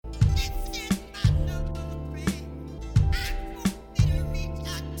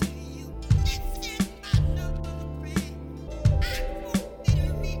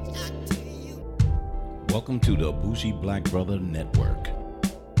Welcome to the Bougie Black Brother Network.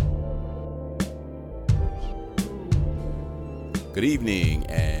 Good evening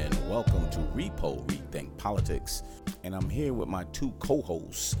and welcome to Repo Rethink Politics. And I'm here with my two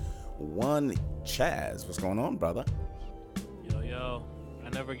co-hosts. One, Chaz. What's going on, brother? Yo. I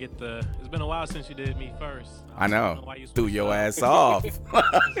never get it's been a while since you did me first. I know. Why you threw your ass off. It's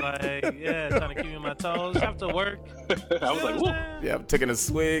like, yeah, trying to keep me on my toes. After work. I was like, whoa. Yeah, I'm taking a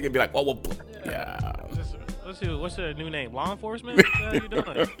swig and be like, whoa. Yeah. What's your new name? Law enforcement? What you doing?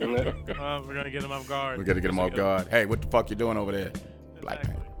 We're going to get him off guard. We're going to get him off guard. Hey, what the fuck you doing over there? Black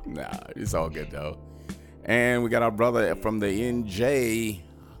Exactly. man. Nah, it's all good, though. And we got our brother from the NJ.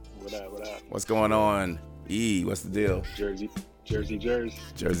 What up? What's going on? E, what's the deal? Jersey.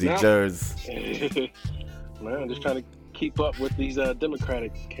 Jersey. Man, I'm just trying to keep up with these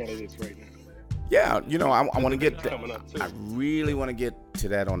Democratic candidates right now. Yeah, you know, I want to get coming up, too. I really want to get to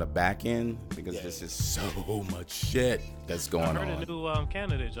that on the back end because Yeah. this is so much shit that's I going heard on. a new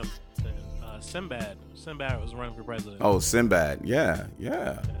candidate jumped in. Sinbad. Sinbad was running for president. Oh, Sinbad. Yeah.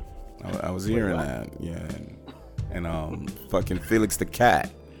 I was hearing what? that. Yeah. And fucking Felix the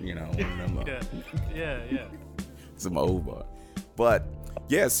Cat, you know, one of them, Yeah. some over. But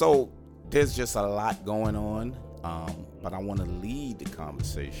yeah, so there's just a lot going on. But I want to lead the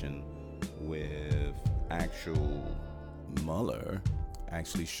conversation with actual Mueller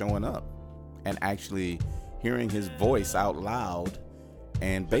actually showing up and actually hearing his voice out loud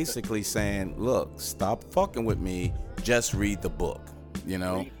and basically saying, look, stop fucking with me, just read the book, you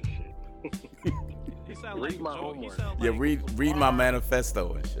know? He sound Read like my Joe- he homework. sound Yeah, like read my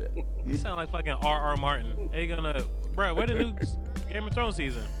manifesto and shit. You sound like fucking R.R. Martin. They gonna, bro, where the new Game of Thrones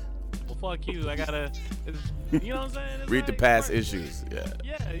season? Well, fuck you. I gotta, you know what I'm saying? It's Read the like, past bro, issues. Yeah.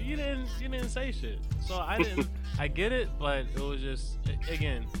 Yeah, you didn't say shit. So I get it, but it was just,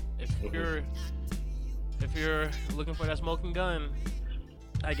 again, if you're looking for that smoking gun,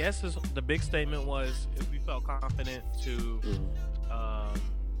 I guess the big statement was if we felt confident to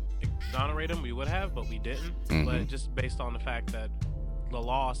exonerate him, we would have, but we didn't. Mhm. But just based on the fact that the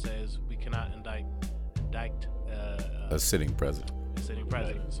law says we cannot indict A sitting president. a sitting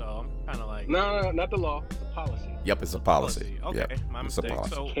president. So I'm kind of like, No, not the law. It's a policy. Yep, it's a policy. Okay, Yep, my it's a mistake.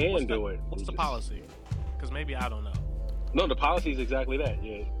 policy. So Can what's do it. What's We the just- policy? Because maybe I don't know. No, the policy is exactly that.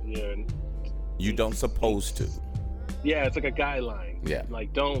 Yeah. You don't supposed to. Yeah, it's like a guideline. Yeah.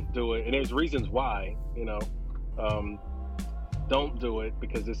 Like, don't do it. And there's reasons why, don't do it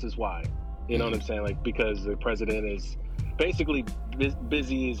because this is why. You know what I'm saying? Like, because the president is basically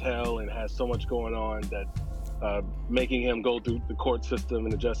busy as hell and has so much going on that making him go through the court system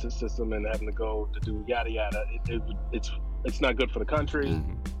and the justice system and having to go to do yada yada, it's not good for the country.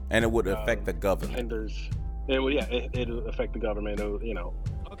 Mhm. And it would affect the government. And it'll affect the government.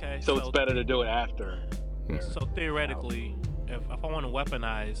 Okay. So it's better to do it after. So theoretically, if I want to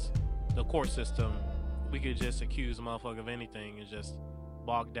weaponize the court system, we could just accuse a motherfucker of anything and just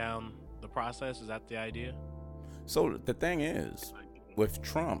bog down the process. Is that the idea? So the thing is, with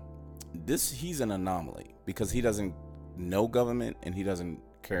Trump, he's an anomaly because he doesn't know government and he doesn't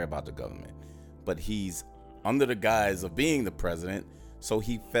care about the government. But he's under the guise of being the president, so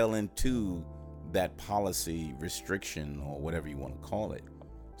he fell into that policy restriction or whatever you want to call it.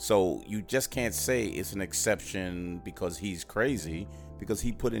 So you just can't say it's an exception because he's crazy, because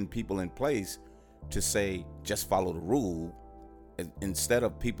he put in people in place to say just follow the rule. Instead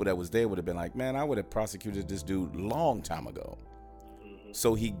of people that was there would have been like, man, I would have prosecuted this dude long time ago.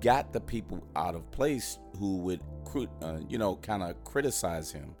 So he got the people out of place who would, kind of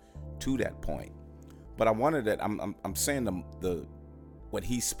criticize him to that point. But I wanted that. I'm saying the what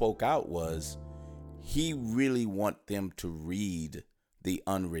he spoke out was he really want them to read the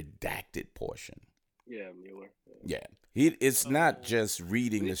unredacted portion. Yeah, Mueller. Yeah, it's not just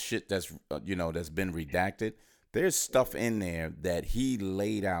reading the shit that's that's been redacted. There's stuff in there that he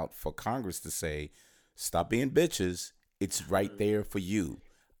laid out for Congress to say, stop being bitches. It's right there for you.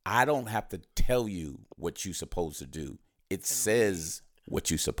 I don't have to tell you what you're supposed to do. It says what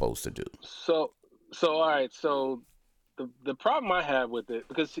you're supposed to do. So all right. So the problem I have with it,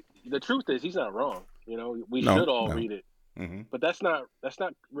 because the truth is he's not wrong. We should all read it, but that's not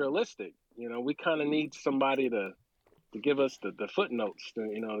realistic. We kind of need somebody to give us the footnotes,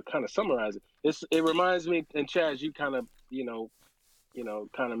 to kind of summarize it. It reminds me, and Chaz, you kind of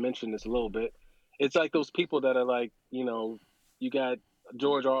kind of mentioned this a little bit. It's like those people that are like, you got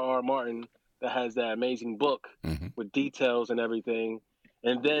George R.R. Martin that has that amazing book with details and everything,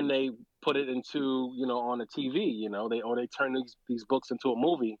 and then they put it into on a TV. They turn these books into a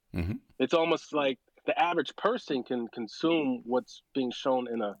movie. It's almost like the average person can consume what's being shown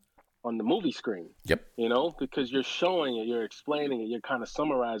in on the movie screen. Yep. You know, because you're showing it, you're explaining it, you're kind of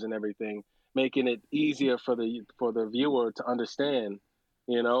summarizing everything, making it easier for the viewer to understand,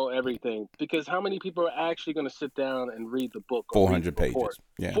 you know, everything. Because how many people are actually going to sit down and read the book? 400 pages.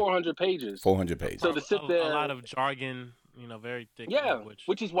 Yeah. 400 pages. 400 pages. So to sit there, a lot of jargon, you know, very thick yeah, language.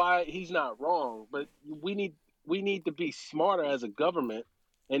 which is why he's not wrong. But we need to be smarter as a government.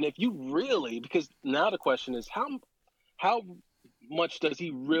 And if you really, because now the question is how much does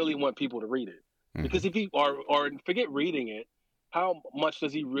he really want people to read it? Mm-hmm. Because if he or forget reading it, how much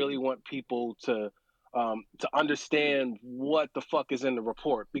does he really want people to understand what the fuck is in the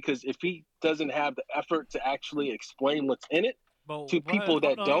report? Because if he doesn't have the effort to actually explain what's in it to people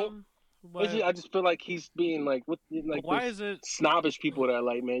that don't, I just feel like he's being like, why is it snobbish people that are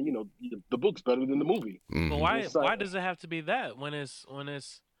like, man, you know, the book's better than the movie. Mm-hmm. But why does it have to be that when it's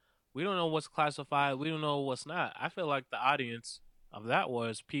we don't know what's classified, we don't know what's not? I feel like the audience of that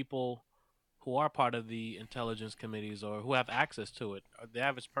was people who are part of the intelligence committees or who have access to it. The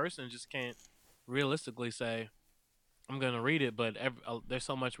average person just can't realistically say, I'm going to read it, but there's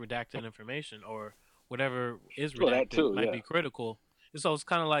so much redacted information or whatever is redacted might be critical. And so it's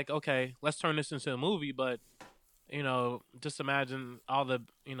kind of like, okay, let's turn this into a movie, but, you know, just imagine all the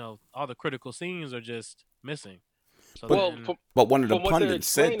critical scenes are just missing. So but one of the pundits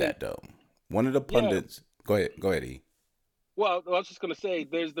said that, though. One of the pundits... Yeah. Go ahead, E. Well, I was just going to say,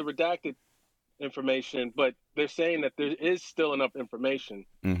 there's the redacted information, but they're saying that there is still enough information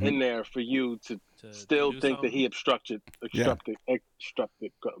in there for you to still think something that he obstructed. I can't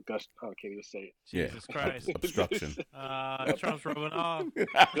even say it. Jesus Christ. Obstruction. Trump's rubbing off.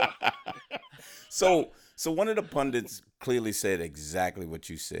 So one of the pundits clearly said exactly what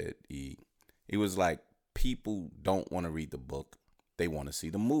you said, E. He was like, people don't want to read the book. They want to see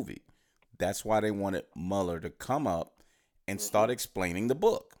the movie. That's why they wanted Mueller to come up and start explaining the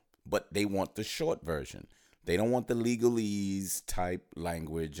book. But they want the short version. They don't want the legalese type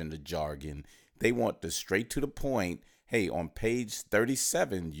language and the jargon. They want the straight to the point. Hey, on page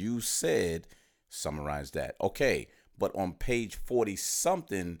 37, you said, summarize that. Okay, but on page 40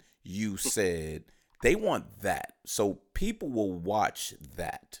 something, you said, they want that. So people will watch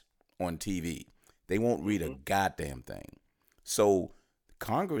that on TV. They won't read a goddamn thing. So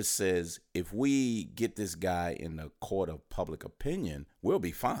Congress says if we get this guy in the court of public opinion, we'll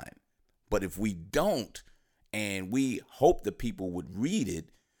be fine. But if we don't, and we hope the people would read it,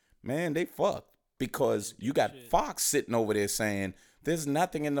 man, they fucked. Because you got Fox sitting over there saying there's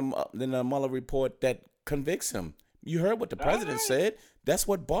nothing in the Mueller report that convicts him. You heard what the president said. That's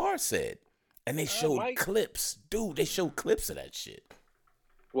what Barr said. And they showed clips. Dude, they showed clips of that shit.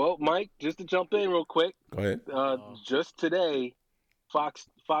 Well, Mike, just to jump in real quick. Go ahead. Just today, Fox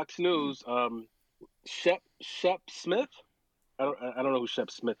News, Shep Smith. I don't know who Shep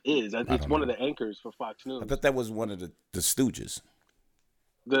Smith is. It's one of the anchors for Fox News. I thought that was one of the Stooges.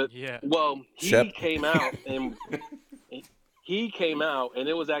 Well, he came out and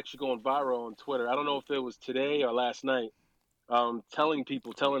it was actually going viral on Twitter. I don't know if it was today or last night, telling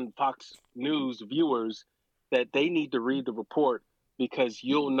Fox News viewers that they need to read the report because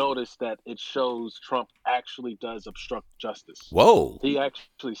you'll notice that it shows Trump actually does obstruct justice. Whoa. He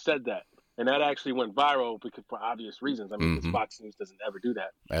actually said that. And that actually went viral because for obvious reasons. I mean, because Fox News doesn't ever do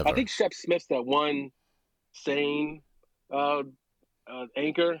that. Ever. I think Shep Smith's that one sane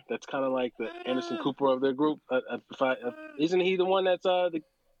anchor that's kind of like the Anderson Cooper of their group. Isn't he the one that's the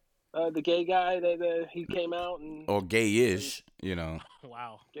gay guy that he came out and or gay-ish, you know?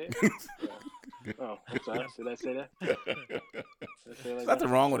 Wow. Gay? Oh, I'm sorry. Did I say that? There's nothing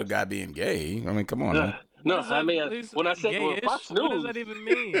wrong with a guy being gay. I mean, come on. Man. No, I mean when I said Fox News, what does that even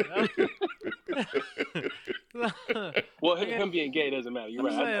mean? Well, him being gay doesn't matter. You're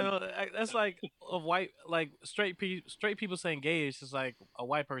right. Saying, that's like a white, like straight people saying gayish is like a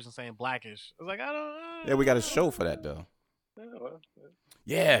white person saying blackish. It's like I don't know. Yeah, we got a show for that though.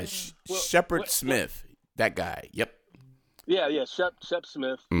 Shepard Smith, that guy. Yep. Yeah, Shep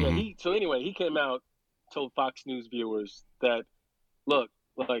Smith. Yeah, he came out, told Fox News viewers that, look,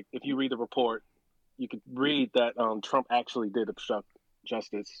 like if you read the report, you could read that Trump actually did obstruct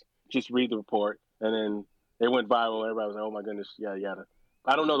justice. Just read the report, and then it went viral. Everybody was like, "Oh my goodness, yada."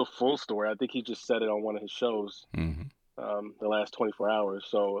 I don't know the full story. I think he just said it on one of his shows the last 24 hours.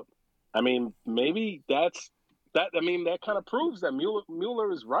 So, I mean, maybe that's that. I mean, that kind of proves that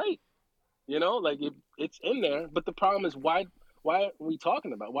Mueller is right. You know, like it's in there. But the problem is, why are we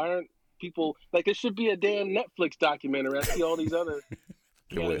talking about? Why aren't people like? There should be a damn Netflix documentary. I see all these other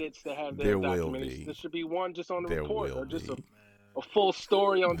candidates that have their documentaries. There should be one just on the report, or just a full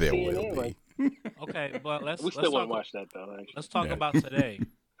story on CNN. Like, okay, but we still won't watch that though. Actually. Let's talk about today.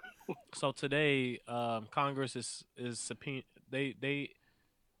 So today, Congress is subpoena. They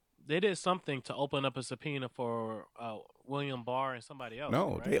did something to open up a subpoena for William Barr and somebody else.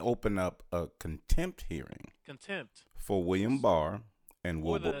 No, right? they opened up a contempt hearing. Contempt For William Barr and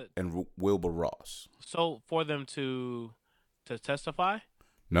Wilbur Ross. So for them to testify?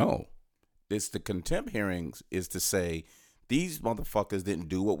 No, it's the contempt hearings is to say these motherfuckers didn't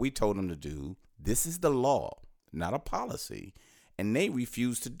do what we told them to do. This is the law, not a policy, and they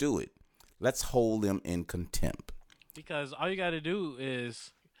refuse to do it. Let's hold them in contempt. Because all you got to do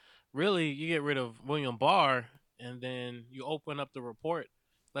is really you get rid of William Barr, and then you open up the report,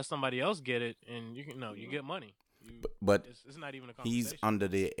 let somebody else get it, and you get money. But it's not even a conversation. He's under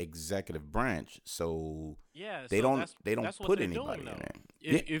the executive branch, so yeah, they don't put anybody in there.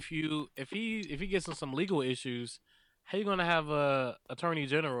 If he gets in some legal issues, how you gonna have a attorney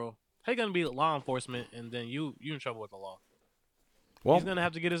general? How you gonna be law enforcement, and then you in trouble with the law? Well, he's gonna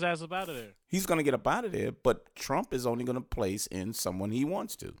have to get his ass up out of there. He's gonna get up out of there, but Trump is only gonna place in someone he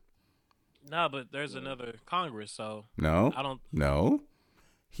wants to. No, but there's another Congress, so no, I don't. No,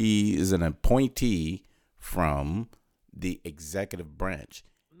 he is an appointee from the executive branch.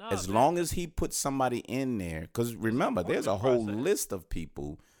 No, as long as he puts somebody in there, because remember, there's a whole list of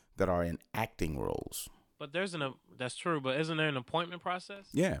people that are in acting roles. But that's true. But isn't there an appointment process?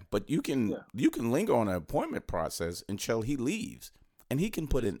 Yeah, but you can linger on an appointment process until he leaves, and he can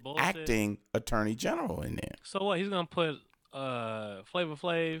put an acting attorney general in there. So what? He's gonna put Flavor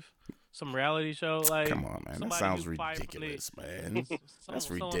Flav. Some reality show, like, come on, man, that sounds ridiculous, man. That's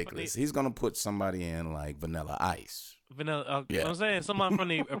ridiculous. He's gonna put somebody in like Vanilla Ice. Yeah. You know what I'm saying, someone from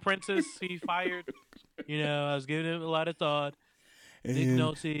The Apprentice he fired. I was giving him a lot of thought.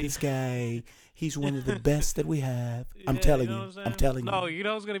 This guy, he's one of the best that we have. I'm telling you. I'm telling you. No, you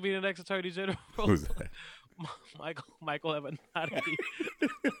know who's gonna be the next attorney general? Who's that? Michael Avenatti.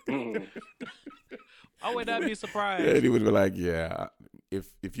 I would not be surprised. Yeah, he would be like, yeah.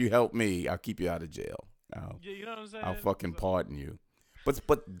 If you help me, I'll keep you out of jail. You know what I'm saying? I'll fucking pardon you.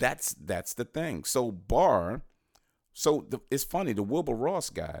 But that's the thing. So Barr, it's funny. The Wilbur Ross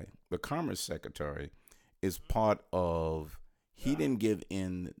guy, the Commerce Secretary, is part of. He didn't give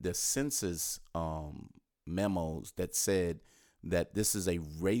in the census memos that said that this is a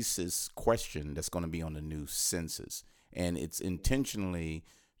racist question that's going to be on the new census, and it's intentionally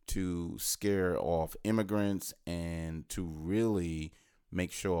to scare off immigrants and to really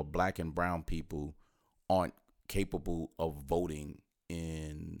make sure black and brown people aren't capable of voting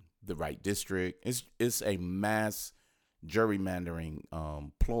in the right district. It's a mass gerrymandering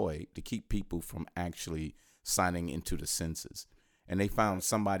ploy to keep people from actually signing into the census. And they found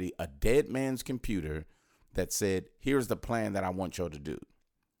a dead man's computer that said, here's the plan that I want y'all to do.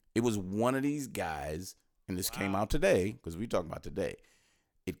 It was one of these guys, and this came out today, because we talking about today.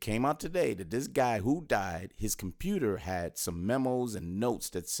 It came out today that this guy who died, his computer had some memos and notes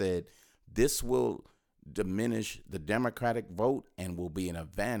that said this will diminish the Democratic vote and will be an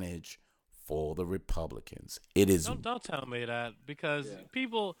advantage for the Republicans. It is. Don't tell me that, because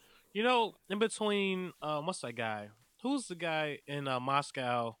people, in between, what's that guy? Who's the guy in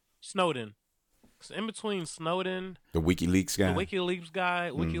Moscow? Snowden. In between Snowden, the WikiLeaks guy,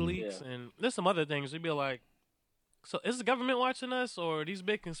 WikiLeaks, and there's some other things. You'd be like, so is the government watching us, or these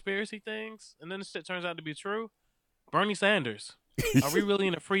big conspiracy things? And then the shit turns out to be true. Bernie Sanders. Are we really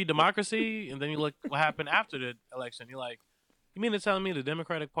in a free democracy? And then you look what happened after the election. You're like, you mean to tell me the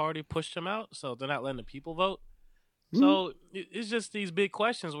Democratic Party pushed him out, so they're not letting the people vote? So it's just these big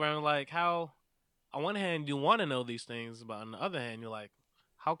questions where I'm like, how, on one hand, you want to know these things, but on the other hand, you're like,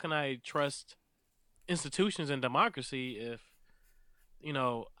 how can I trust institutions and democracy if,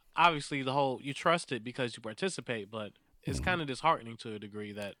 obviously you trust it because you participate, but it's kind of disheartening to a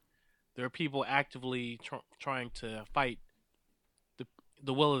degree that there are people actively trying to fight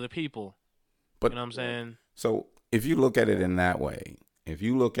the will of the people. But, you know what I'm saying? So if you look at it in that way, if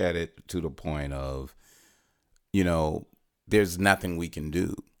you look at it to the point of, there's nothing we can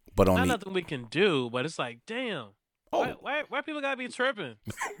do. But nothing we can do, but it's like, damn. Why people gotta be tripping?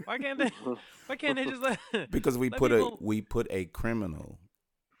 Why can't they just let? Because we put a criminal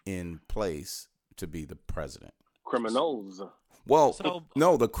in place to be the president. Criminals. Well,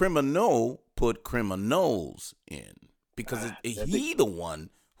 no, the criminal put criminals in because he the one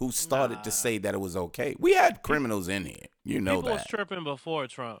who started to say that it was okay. We had criminals in here, people was tripping before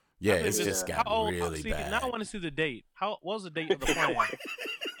Trump. Yeah, it's just got really bad. Now I want to see the date. What was the date of the plan?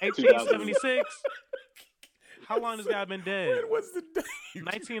 1876. How long has this guy been dead? What's the date?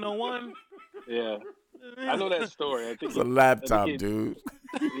 1901. Yeah, I know that story. I think it's a laptop, dude.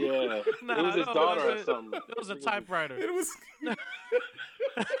 Yeah, it was his daughter or something. It was a typewriter. It was.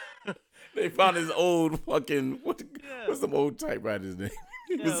 They found his old fucking what's the old typewriter's name?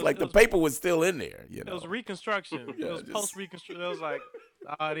 It was like the paper was still in there. You know, it was Reconstruction. It was post Reconstruction. It was like,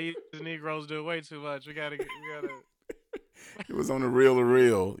 these Negroes do way too much. We gotta. It was on the reel to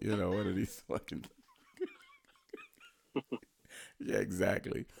reel. You know, one of these fucking. Yeah,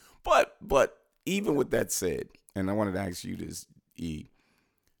 exactly. But even with that said, and I wanted to ask you this, E,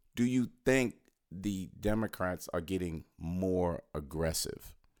 do you think the Democrats are getting more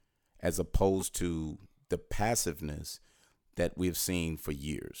aggressive as opposed to the passiveness that we've seen for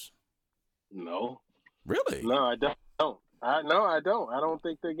years? No. Really? No, I don't. I don't. I don't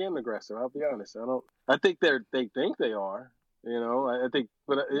think they're getting aggressive. I'll be honest. I don't. I think they think they are. You know, I think,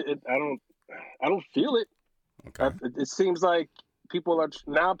 but I don't feel it. Okay. It seems like people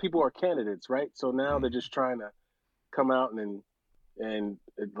are candidates, right? So now they're just trying to come out and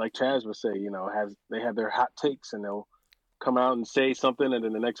like Chaz would say, you know, they have their hot takes and they'll come out and say something, and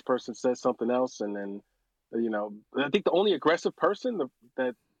then the next person says something else, and then, you know, I think the only aggressive person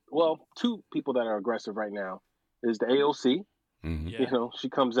two people that are aggressive right now is the AOC. Mm-hmm. Yeah. You know, she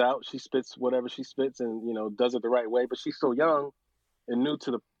comes out, she spits whatever she spits, and you know, does it the right way. But she's so young and new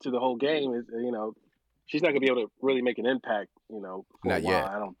to the whole game. You know, she's not gonna be able to really make an impact. You know, for Not a while, yet.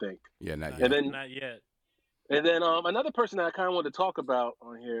 I don't think. Yeah, not yet. And then Not yet. And then another person that I kind of wanted to talk about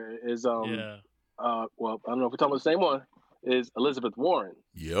on here is well, I don't know if we're talking about the same one, is Elizabeth Warren.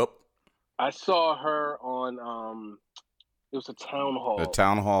 Yep. I saw her on it was a town hall. The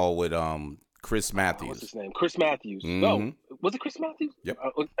town hall with Chris Matthews. What's his name? Chris Matthews. Mm-hmm. No, was it Chris Matthews? Yep.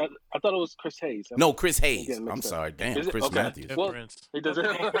 I thought it was Chris Hayes. No, Chris Hayes. I'm sorry. Damn, Chris okay. Matthews. Well, he does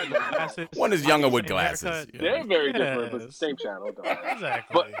it. One is younger with glasses. Yeah. They're very different, but same channel.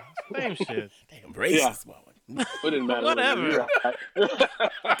 Exactly. But, same shit. Damn, racist. Yeah. It didn't matter. Whatever.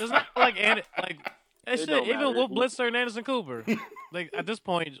 It's not like that shit. Even Wolf Blitzer and Anderson Cooper. Like at this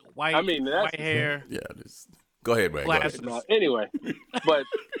point, white hair. Yeah. Go ahead, Brad. Glasses. No, anyway, but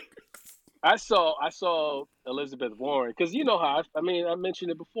I saw Elizabeth Warren because you know how I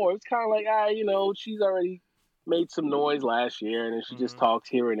mentioned it before. It's kind of like you know, she's already made some noise last year, and then she just talks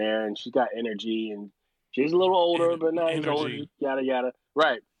here and there, and she got energy, and she's a little older, but not as old, yada yada.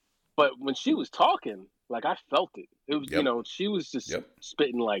 Right, but when she was talking, like I felt it. It was you know, she was just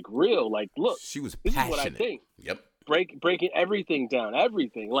spitting like real, like look, she was this passionate. is what I think. Yep, breaking everything down,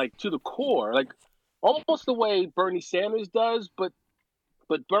 everything like to the core, like almost the way Bernie Sanders does, but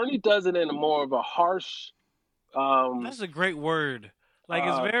Bernie does it in a more of a harsh. That's a great word. Like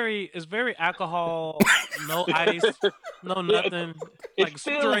it's very alcohol, no ice, no nothing. It like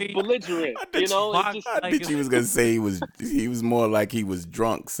feels straight belligerent. You know, I bet you was gonna say he was more like he was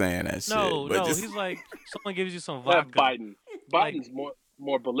drunk saying that shit. No, he's like someone gives you some vodka. Biden's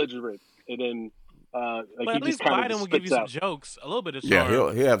more belligerent, and then but at least Biden will give you some jokes, a little bit of charm.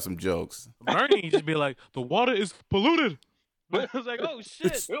 Yeah, he'll have some jokes. Bernie just be like, the water is polluted. I was like, oh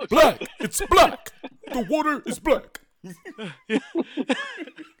shit, it's black. It's black. The water is black.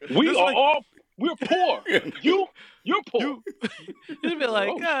 We're poor. You're poor. You just be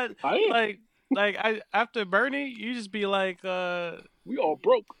like, God, after Bernie, you just be like, we all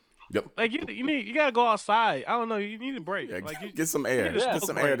broke. Yep. Like you gotta go outside. I don't know. You need a break. Yeah, like get some air. Get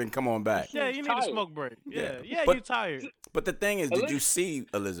some air, then come on back. Yeah, you need a smoke break. Yeah, but, you're tired. But the thing is, did you see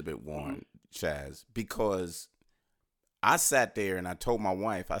Elizabeth Warren, Chaz? Because I sat there and I told my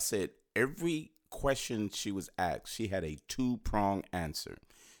wife, I said every question she was asked, she had a 2-pronged answer.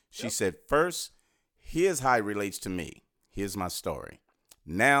 She said, first, here's how it relates to me. Here's my story.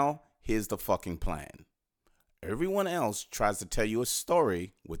 Now, here's the fucking plan. Everyone else tries to tell you a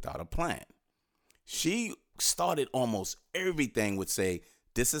story without a plan. She started almost everything with say,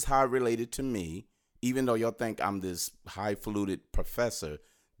 this is how it related to me. Even though y'all think I'm this highfalutin professor,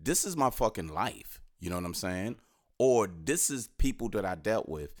 this is my fucking life. You know what I'm saying? Or this is people that I dealt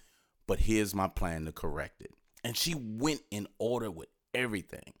with, but here's my plan to correct it. And she went in order with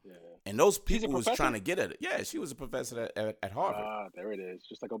everything. Yeah. And those people was trying to get at it. Yeah, she was a professor at Harvard. Ah, there it is.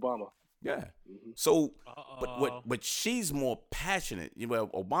 Just like Obama. Yeah. Mm-hmm. So, but she's more passionate. You know,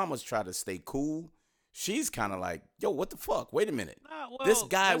 Obama's trying to stay cool. She's kind of like, yo, what the fuck? Wait a minute. This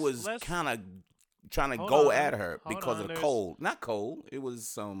guy was kind of trying to go at her because of the cold. Not cold. It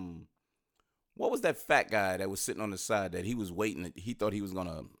was what was that fat guy that was sitting on the side that he was waiting? He thought he was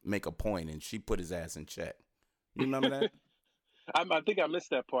gonna make a point, and she put his ass in check. You remember that? I think I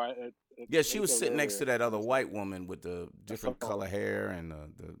missed that part. Yeah, she was sitting next to that other white woman with the different color hair and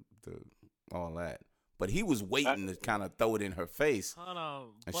the all that. But he was waiting to kind of throw it in her face,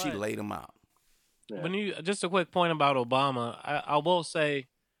 and she laid him out. When just a quick point about Obama, I will say,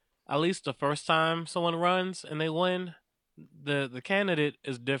 at least the first time someone runs and they win, the candidate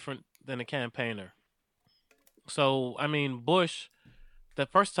is different than a campaigner. So I mean, Bush, the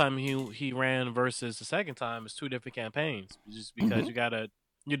first time he ran versus the second time is two different campaigns. Just because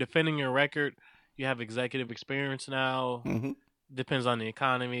you're defending your record, you have executive experience now. Mm-hmm. Depends on the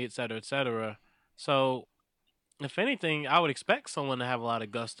economy, et cetera, et cetera. So if anything, I would expect someone to have a lot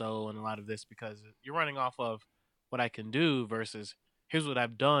of gusto and a lot of this because you're running off of what I can do versus here's what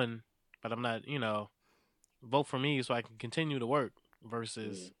I've done, but I'm not, vote for me so I can continue to work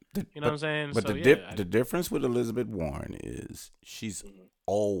versus, you know what I'm saying? But So the difference with Elizabeth Warren is she's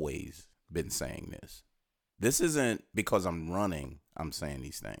always been saying this. This isn't because I'm running, I'm saying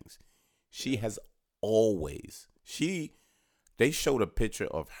these things. She has always. They showed a picture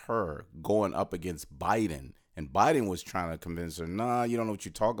of her going up against Biden, and Biden was trying to convince her, nah, you don't know what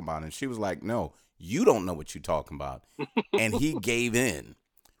you're talking about. And she was like, no, you don't know what you're talking about. And he gave in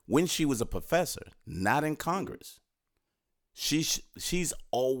when she was a professor, not in Congress. She's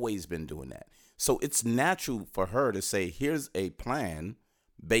always been doing that. So it's natural for her to say, here's a plan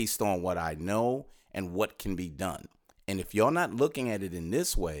based on what I know and what can be done. And if you're not looking at it in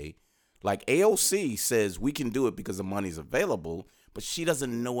this way, like AOC says we can do it because the money's available, but she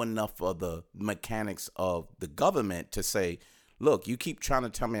doesn't know enough of the mechanics of the government to say, look, you keep trying to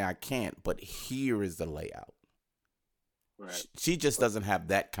tell me I can't, but here is the layout. Right. She just doesn't have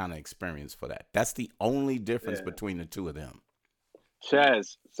that kind of experience for that. That's the only difference between the two of them.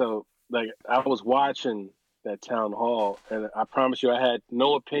 Chaz, so like I was watching that town hall, and I promise you I had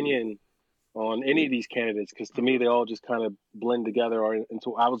no opinion on any of these candidates because to me they all just kind of blend together. Or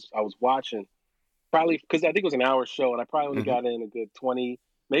until I was watching, probably because I think it was an hour show, and I probably only got in a good 20,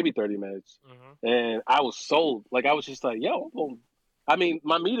 maybe 30 minutes, and I was sold. Like I was just like, yo, I'm voting. I mean,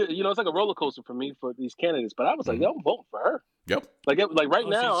 my meter, it's like a roller coaster for me for these candidates, but I was like, yo, I'm voting for her. Yep. Like right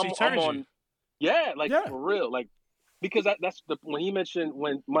now, I'm on. Yeah, for real, like. Because that's when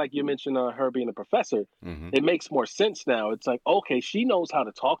Mike, you mentioned her being a professor, it makes more sense now. It's like, okay, she knows how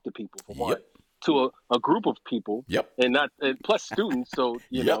to talk to people for one, to a group of people, and plus students. So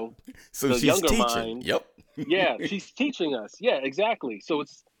you know, so the she's younger teaching. mind, yeah, she's teaching us. Yeah, exactly. So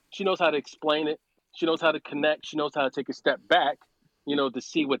she knows how to explain it. She knows how to connect. She knows how to take a step back, to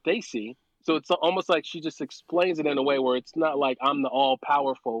see what they see. So it's almost like she just explains it in a way where it's not like I'm the all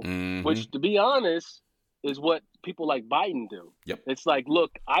powerful, which, to be honest, is what people like Biden do. Yep. It's like,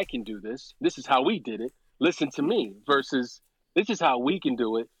 look, I can do this. This is how we did it. Listen to me versus this is how we can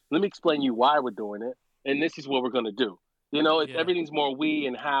do it. Let me explain you why we're doing it. And this is what we're going to do. Everything's more we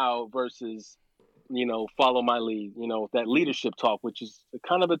and how versus, follow my lead, that leadership talk, which is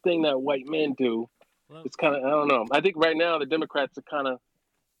kind of a thing that white men do. Well, it's kind of, I don't know. I think right now the Democrats are kind of,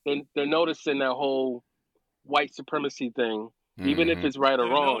 they're noticing that whole white supremacy thing. Even if it's right or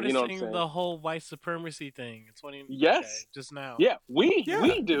wrong, you know what I'm saying? The whole white supremacy thing. It's funny. Yes. Okay, just now. Yeah, we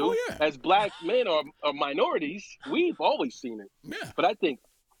do. As black men or minorities, we've always seen it. Yeah. But I think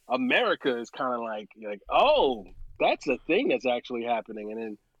America is kind of like, oh, that's a thing that's actually happening.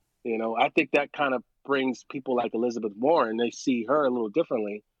 And then, I think that kind of brings people like Elizabeth Warren. They see her a little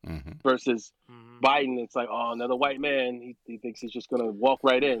differently versus Biden. It's like, oh, another white man. He thinks he's just going to walk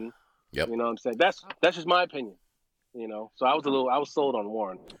right in. Yep. You know what I'm saying? That's just my opinion. So I was sold on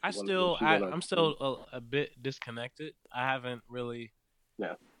Warren. I'm still a bit disconnected. I haven't really.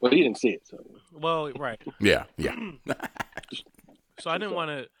 Yeah, well, you didn't see it, so. Well, right. Yeah. So I didn't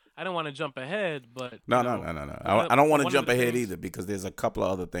want to jump ahead, but no. I don't want to jump ahead either because there's a couple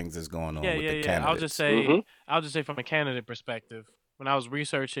of other things that's going on with the candidates. I'll just say from a candidate perspective, when I was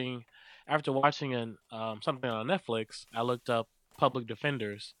researching after watching something on Netflix, I looked up public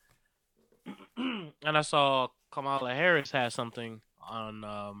defenders, and I saw Kamala Harris had something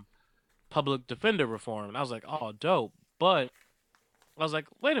on public defender reform, and I was like, "Oh, dope!" But I was like,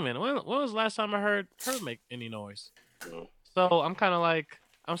 "Wait a minute, when was the last time I heard her make any noise?" So I'm kind of like,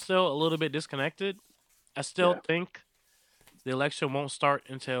 I'm still a little bit disconnected. I still think the election won't start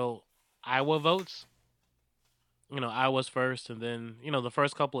until Iowa votes. Iowa's first, and then the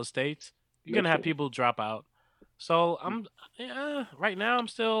first couple of states, you're gonna have people drop out. So right now I'm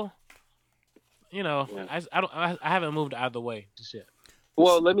still. I haven't moved either way just yet.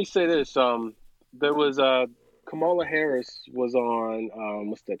 Well, let me say this. There was Kamala Harris was on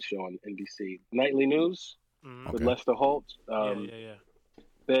what's that show on NBC? Nightly News with Lester Holt. Yeah.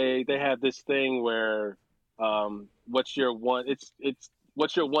 They had this thing where what's your one? It's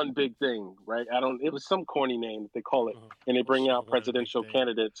what's your one big thing, right? It was some corny name that they call it, and they bring out presidential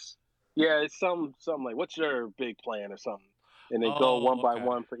candidates. Yeah, it's some like what's your big plan or something, and they go one by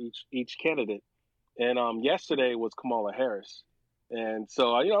one for each candidate. And yesterday was Kamala Harris. And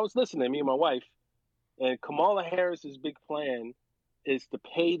so, I was listening, me and my wife. And Kamala Harris's big plan is to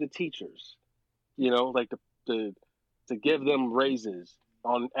pay the teachers, like to give them raises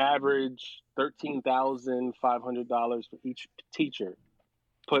on average $13,500 for each teacher.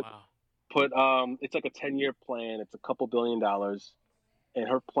 Put it's like a 10-year plan. It's a couple $2 billion. And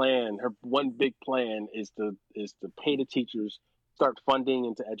her one big plan is to pay the teachers, start funding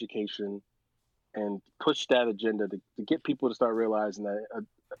into education, and push that agenda to get people to start realizing that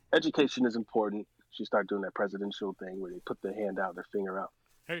education is important. She started doing that presidential thing where they put their hand out, their finger out.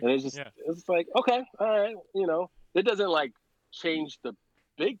 And it's like, okay, all right, it doesn't like change the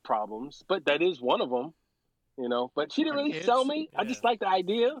big problems, but that is one of them, but she didn't really sell me. Yeah. I just like the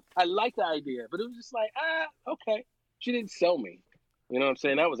idea. I like the idea, but it was just like, okay. She didn't sell me. You know what I'm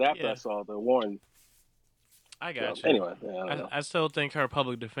saying? That was after I saw the Warren. I got you. Anyway, I still think her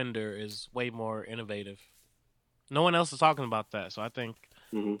public defender is way more innovative. No one else is talking about that, so I think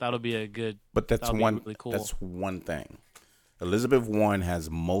that'll be a good. But that's really cool. That's one thing. Elizabeth Warren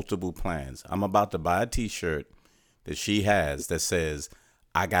has multiple plans. I'm about to buy a T-shirt that she has that says,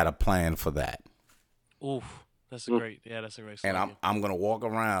 "I got a plan for that." Oof, that's a great. Yeah, that's a great. And I'm gonna walk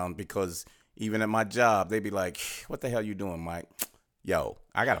around because even at my job, they be like, "What the hell you doing, Mike?" Yo,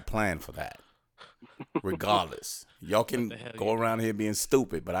 I got a plan for that. Regardless, y'all can go around here being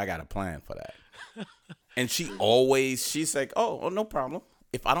stupid, but I got a plan for that. And she's like, oh, no problem.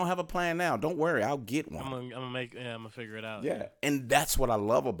 If I don't have a plan now, don't worry, I'll get one. I'm gonna figure it out. Yeah, and that's what I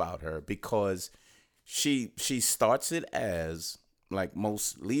love about her, because she starts it as like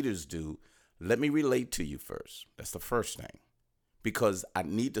most leaders do. Let me relate to you first. That's the first thing, because I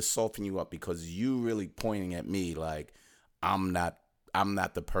need to soften you up, because you really pointing at me like I'm not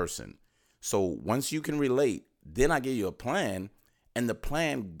the person. So once you can relate, then I give you a plan, and the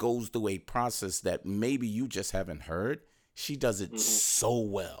plan goes through a process that maybe you just haven't heard. She does it so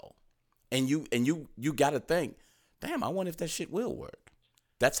well. And you got to think, damn, I wonder if that shit will work.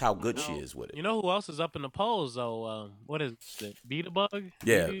 That's how good she is with it. You know who else is up in the polls, though? What is it? Beat-a-Bug?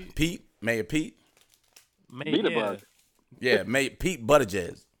 Yeah, maybe? Mayor Pete. Beat-a-Bug. Yeah, Pete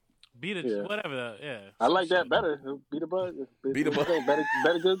Buttigieg. Whatever. Yeah. I like that better. Beat-a-Bug. Beat-a-Bug.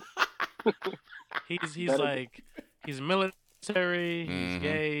 Better good. He's military. He's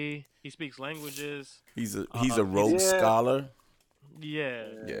gay. He speaks languages. He's a Rhodes Scholar. Yeah.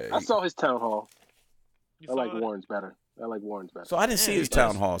 I saw his town hall. I like Warren's better. So I didn't see his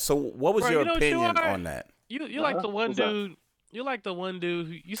town hall. So what was your opinion on that? You like the one dude. You like the one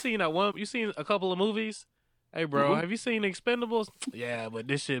dude. You seen that one? You seen a couple of movies? Hey, bro, have you seen Expendables? Yeah, but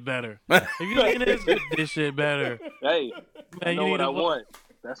this shit better. Have you seen this? This shit better. Hey, man, I know what I want.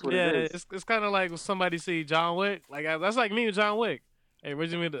 That's what it is. It's kind of like when somebody see John Wick. Like that's like me and John Wick. Hey,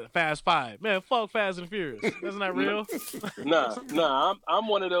 originally the Fast Five. Man, fuck Fast and Furious. That's not real. Nah. I'm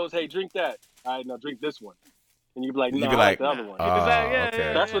one of those. Hey, drink that. All right, now drink this one. And you'd be like, I like the other one.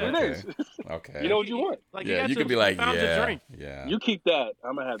 Okay. That's what it is. Okay. You know what you want. Like, you could be like, drink. Yeah. You keep that.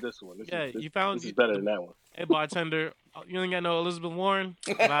 I'm gonna have this one. This is better than that one. Hey, bartender, you ain't got no Elizabeth Warren?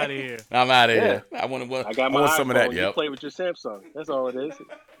 I'm out of here. I'm out of here. I want some of that. You play with your Samsung. That's all it is.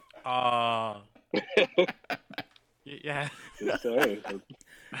 Yeah.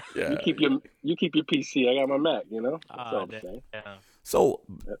 You keep your PC. I got my Mac. That's all I'm saying. Yeah. So,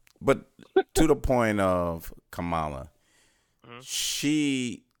 but to the point of Kamala,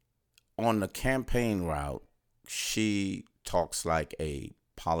 she, on the campaign route, she talks like a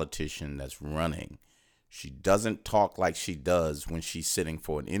politician that's running. She doesn't talk like she does when she's sitting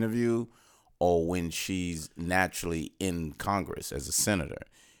for an interview or when she's naturally in Congress as a senator.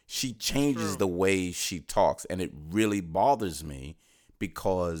 She changes the way she talks, and it really bothers me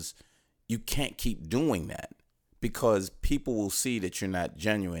because you can't keep doing that, because people will see that you're not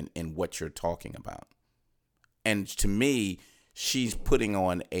genuine in what you're talking about. And to me, she's putting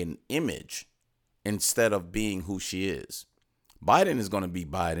on an image instead of being who she is. Biden is going to be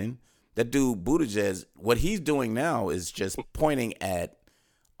Biden. That dude Buttigieg, what he's doing now is just pointing at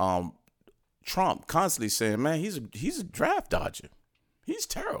Trump, constantly saying, man, he's a draft dodger. He's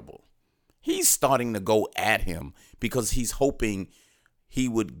terrible. He's starting to go at him because he's hoping he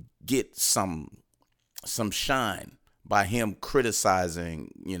would get some shine by him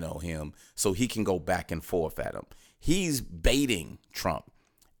criticizing, him, so he can go back and forth at him. He's baiting Trump.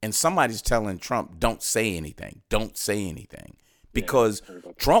 And somebody's telling Trump, don't say anything. Don't say anything. Because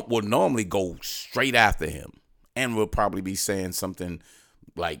Trump will normally go straight after him and will probably be saying something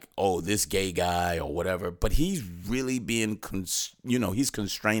like, oh, this gay guy or whatever. But he's really being, he's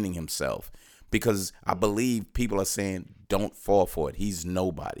constraining himself, because I believe people are saying, don't fall for it. He's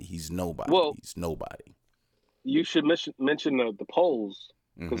nobody. He's nobody. Well, he's nobody. You should mention the polls,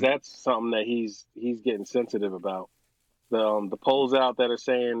 because that's something that he's getting sensitive about. the polls out that are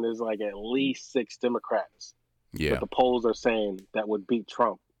saying there's like at least 6 Democrats. Yeah. But the polls are saying that would beat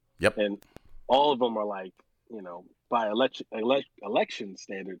Trump. Yep. And all of them are like, you know, by election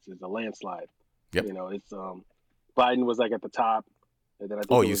standards is a landslide. Yep. You know, it's Biden was like at the top. And then I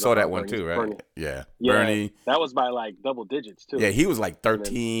think you saw that one too, right? Bernie. Yeah. Bernie. That was by like double digits too. Yeah, he was like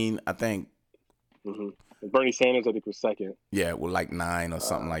 13, I think. Mm-hmm. Bernie Sanders, I think, was second. Yeah, with like 9 or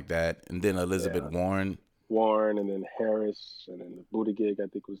something like that. And then Elizabeth Warren. And then Harris, and then Buttigieg, I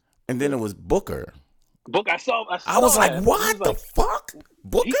think was. And then it was Booker. I saw I was like, that. what the fuck?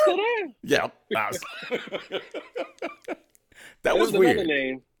 Booker? He's still there? Yeah. That was weird. weird.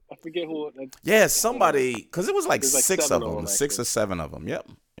 Name. I forget who. Yeah, somebody, because it was like 6 of them, 6 or 7 of them. Yep.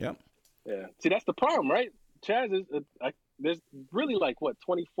 Yeah. See, that's the problem, right? Chaz is. There's really like what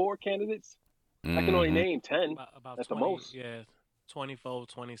 24 candidates. Mm-hmm. I can only name 10. About that's 20, the most. Yeah, 24,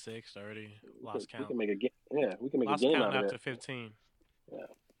 26, 30. Lost count. We can make a game. Yeah, we can make lost a game count out of after it. 15. Yeah.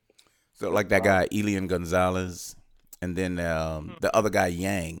 So like that guy Elian Gonzalez, and then the other guy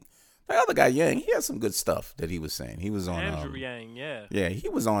Yang. The other guy Yang, he had some good stuff that he was saying. He was on Andrew Yang, yeah. Yeah, he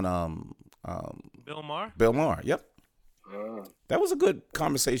was on Bill Maher. Bill Maher, yep. That was a good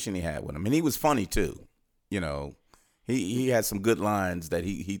conversation he had with him, and he was funny too. You know, he had some good lines that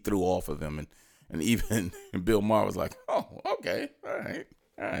he threw off of him, and even Bill Maher was like, "Oh, okay, all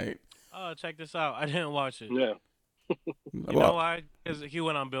right." Oh, check this out! I didn't watch it. Yeah. You know why? Because he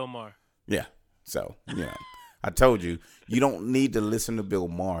went on Bill Maher. Yeah. So I told you, you don't need to listen to Bill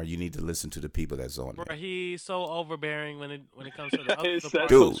Maher. You need to listen to the people that's on there. Bro, he's so overbearing when it comes to the other part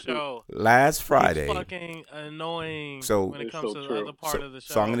Dude, of the show. Last Friday, he's fucking annoying so, when it comes to the other part of the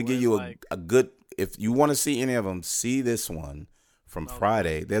show. So I'm going to give you a good, if you want to see any of them, see this one from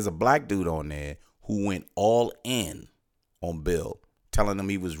Friday. There's a black dude on there who went all in on Bill, telling him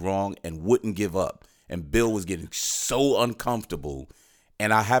he was wrong and wouldn't give up. And Bill was getting so uncomfortable.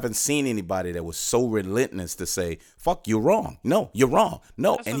 And I haven't seen anybody that was so relentless to say, fuck, you're wrong. No, you're wrong.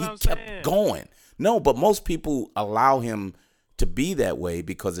 No. That's and he I'm kept saying. going. No, but most people allow him to be that way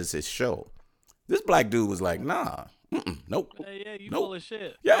because it's his show. This black dude was like, nah, nope. Yeah, you nope. full of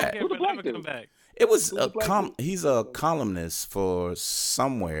shit. Yeah. I don't care if I never come back. It was he's a columnist for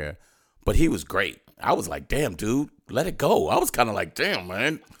somewhere, but he was great. I was like, damn, dude, let it go. I was kind of like, damn,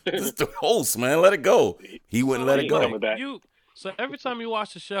 man, this is the host, man, let it go. He wouldn't let it go. So every time you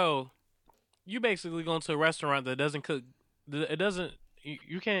watch the show, you basically go into a restaurant that doesn't cook. It doesn't.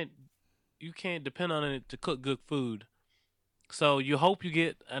 You can't depend on it to cook good food. So you hope you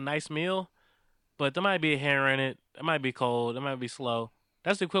get a nice meal, but there might be a hair in it. It might be cold. It might be slow.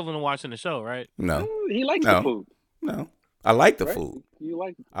 That's the equivalent of watching the show, right? No, he likes the food. No, I like the food.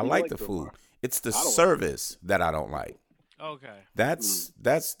 I like the food. It's the service that I don't like. Okay. That's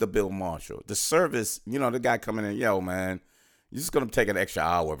the Bill Marshall. The service, the guy coming in, yo, man, you're just going to take an extra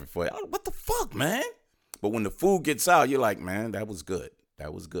hour before. Oh, what the fuck, man? But when the food gets out, you're like, man, that was good.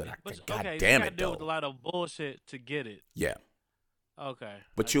 That was good. God damn it, though. You got to deal with a lot of bullshit to get it. Yeah. Okay.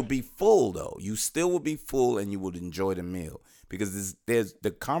 But you'll be full, though. You still will be full, and you would enjoy the meal. Because there's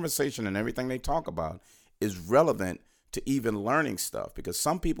the conversation and everything they talk about is relevant to even learning stuff. Because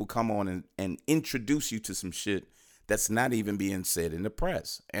some people come on and introduce you to some shit that's not even being said in the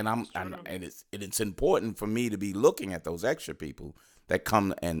press. And it's important for me to be looking at those extra people that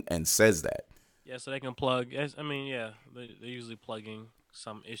come and says that. Yeah, so they can plug. I mean, yeah, they're usually plugging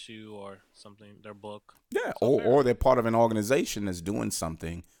some issue or something, their book. Yeah, or they're part of an organization that's doing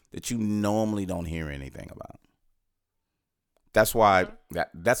something that you normally don't hear anything about. That's why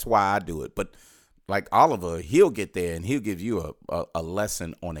I do it. But like Oliver, he'll get there and he'll give you a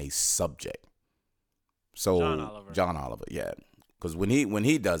lesson on a subject. So John Oliver, yeah, because when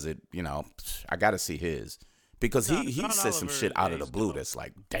he does it, I got to see his because he says some shit out of the blue that's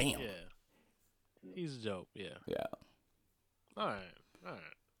like, damn. Yeah, he's dope. Yeah. Yeah. All right.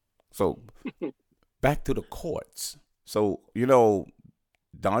 So back to the courts. So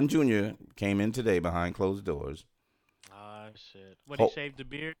Don Jr. came in today behind closed doors. Shit. What, he shaved the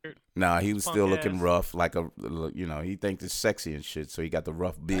beard? Nah, he was still looking rough, like he thinks it's sexy and shit, so he got the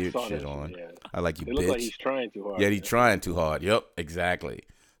rough beard shit on. Yeah. I like you, bitch. It looks like he's trying too hard. Yeah, he's trying too hard. Yep, exactly.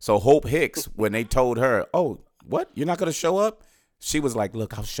 So Hope Hicks, when they told her, oh, what? You're not going to show up? She was like,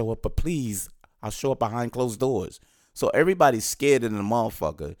 look, I'll show up, but please, I'll show up behind closed doors. So everybody's scared of the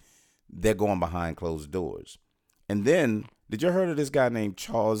motherfucker. They're going behind closed doors. And then, did you heard of this guy named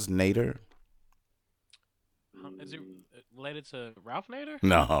Charles Nader? Is he related to Ralph Nader?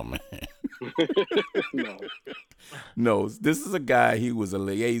 No, man. No, this is a guy, he was a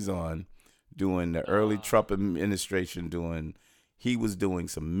liaison during the early Trump administration he was doing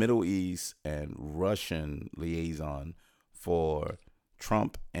some Middle East and Russian liaison for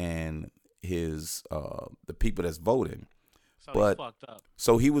Trump and his the people that's voting. So but he's fucked up.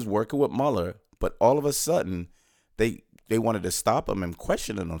 So he was working with Mueller, but all of a sudden they wanted to stop him and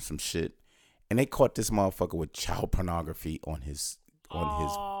question him on some shit, and they caught this motherfucker with child pornography on his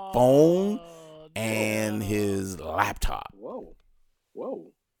phone and his laptop. Whoa.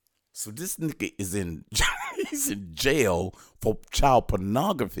 So this nigga is he's in jail for child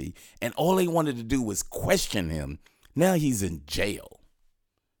pornography, and all they wanted to do was question him. Now he's in jail.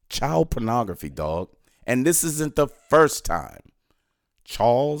 Child pornography, dog. And this isn't the first time.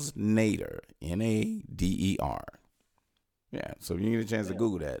 Charles Nader, Nader. Yeah, so you need a chance to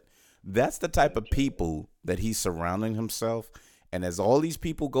Google that. That's the type of people that he's surrounding himself. And as all these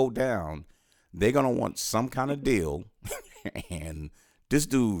people go down, they're going to want some kind of deal. And this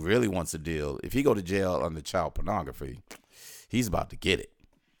dude really wants a deal. If he go to jail under child pornography, he's about to get it.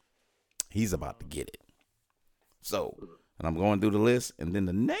 He's about to get it. So, and I'm going through the list. And then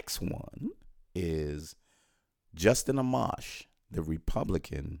the next one is Justin Amash, the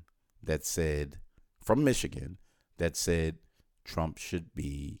Republican that said, from Michigan, that said Trump should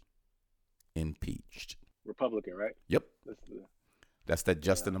be impeached. Republican, right? Yep. That's that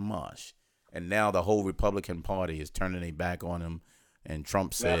Justin Amash. And now the whole Republican Party is turning their back on him. And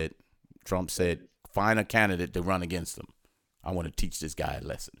Trump said, find a candidate to run against him. I want to teach this guy a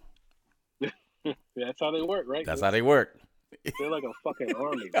lesson. That's how they work, right? That's how they work. They're like a fucking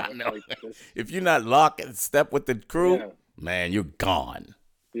army. I know. If you're not lock and step with the crew, man, you're gone.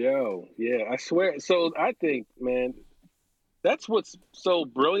 Yo, yeah, I swear. So I think, man, that's what's so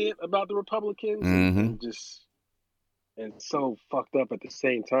brilliant about the Republicans, and so fucked up at the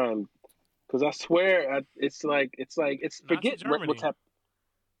same time. Because I swear, it's forget what's happening.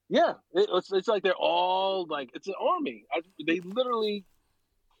 Yeah, it's like they're all like it's an army. They literally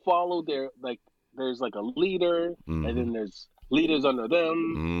follow their like. There's like a leader, and then there's leaders under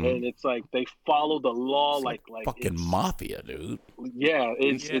them, and it's like they follow the law like fucking mafia, dude. Yeah,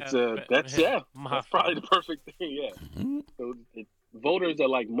 that's probably the perfect thing. Yeah, so voters are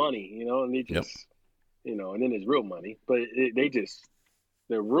like money, and they just and then there's real money, but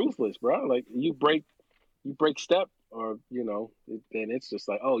they're ruthless, bro. Like you break step, or then it's just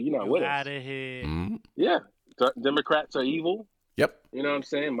like, oh, you're not with us. Out of here. Yeah, Democrats are evil. Yep. You know what I'm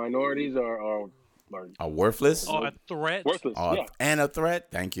saying? Minorities are worthless. Or a threat. Worthless. And a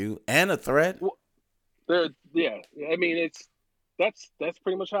threat. Thank you. And a threat. Well, I mean, that's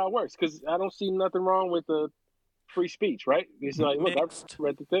pretty much how it works. Because I don't see nothing wrong with the free speach, right? It's like, look, I've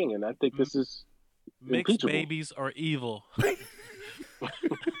read the thing, and I think this is mixed babies are evil.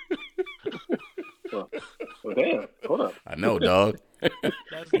 Well, damn. Hold up. I know, dog.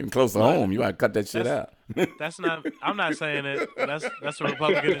 Getting close to home. You gotta cut that shit out. That's not. I'm not saying it. That's a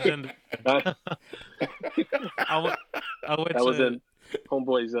Republican agenda. I went that was in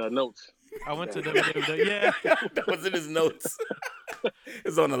Homeboy's notes. I went to WWE. Yeah, that was in his notes.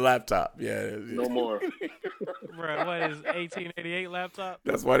 It's on the laptop. Yeah. No more. Bro, what is 1888 laptop?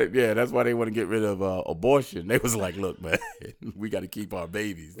 That's why they want to get rid of abortion. They was like, look, man, we got to keep our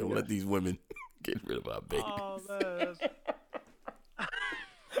babies. Don't let these women get rid of our babies. Oh, man.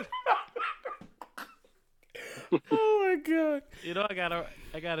 Oh my god!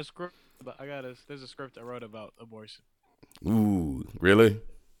 I got a script. There's a script I wrote about abortion. Ooh, really?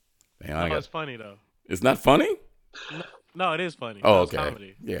 Man, it's funny though. It's not funny? No, it is funny. Oh, it's okay.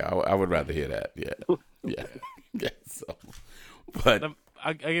 Comedy. Yeah, I would rather hear that. Yeah. So, but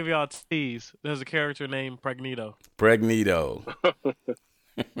I give y'all a tease. There's a character named Pregnito.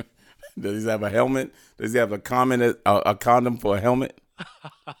 Does he have a helmet? Does he have a condom for a helmet?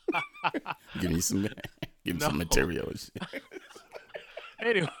 Give me some material and shit.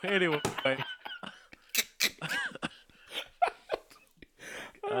 Anyway.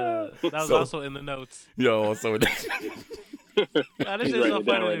 That was also in the notes. Yo, so this is so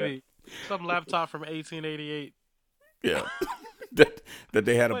funny to me. Some laptop from 1888. Yeah. that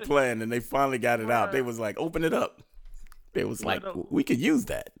they had a plan and they finally got it out. They was like, open it up. They was like, we could use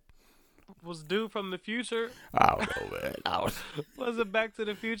that. Was dude from the future? I don't know, man. Was it Back to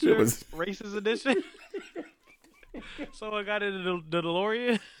the Future? Racist edition? Someone got into the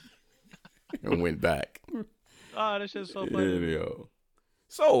DeLorean and went back. Oh, that shit's so funny.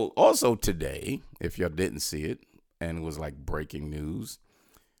 So also today, if y'all didn't see it, and it was like breaking news,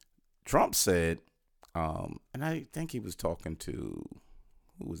 Trump said, and I think he was talking to,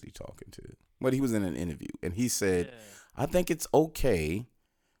 who was he talking to? Well, he was in an interview, and he said, I think it's okay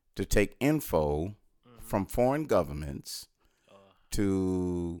to take info from foreign governments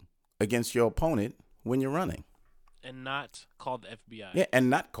against your opponent when you're running. And not call the FBI. Yeah, and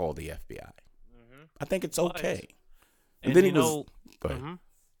not call the FBI. I think it's okay. And then you he was.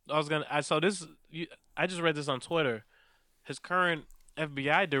 know, I just read this on Twitter. His current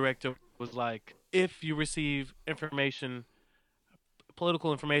FBI director was like, if you receive information,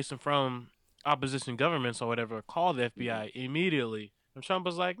 political information from opposition governments or whatever, call the FBI immediately. And Trump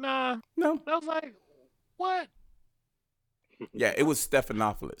was like, nah. No. I was like, what? Yeah, it was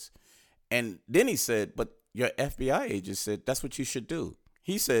Stephanopoulos. And then he said, but your FBI agent said that's what you should do.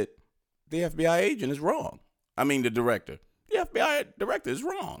 He said, the FBI agent is wrong. I mean, the director. The FBI director is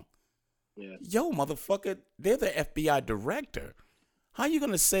wrong. Yeah. Yo, motherfucker, they're the FBI director. How you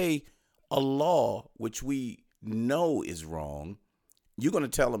going to say a law which we know is wrong, you're going to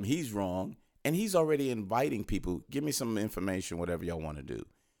tell him he's wrong, and he's already inviting people, give me some information, whatever y'all want to do.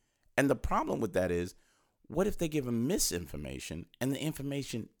 And the problem with that is, what if they give him misinformation and the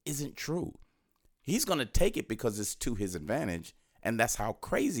information isn't true? He's going to take it because it's to his advantage, and that's how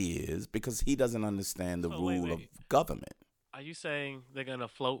crazy he is because he doesn't understand the rule of government. Are you saying they're going to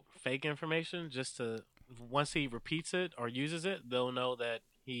float fake information just to, once he repeats it or uses it, they'll know that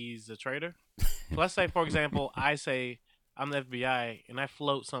he's a traitor? So let's say, for example, I say I'm the FBI and I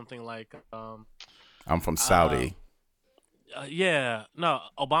float something like, I'm from Saudi. Yeah, no,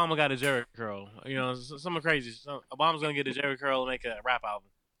 Obama got a Jerry curl. You know, something crazy. Obama's going to get a Jerry curl and make a rap album.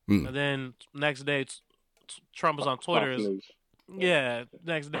 And then next day, Trump is on Twitter.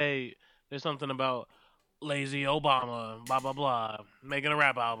 Next day, there's something about lazy Obama, blah, blah, blah, making a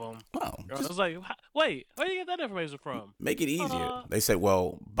rap album. Wow. I was like, wait, where do you get that information from? Make it easier. They said,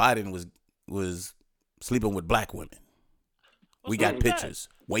 well, Biden was sleeping with black women. We got pictures.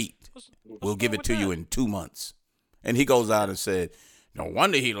 Wait. We'll give it to you in 2 months. And he goes out and said, no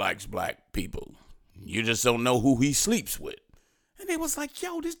wonder he likes black people. You just don't know who he sleeps with. And it was like,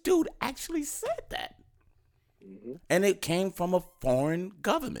 yo, this dude actually said that. Mm-hmm. And it came from a foreign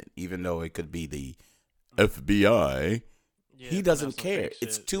government, even though it could be the FBI. Yeah, he doesn't care.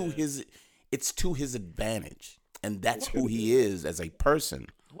 It's to his advantage. And that's who he is as a person.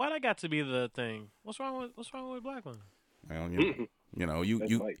 Why that got to be the thing? What's wrong with black women?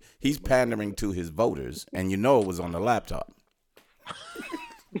 Well, he's pandering to his voters, and it was on the laptop.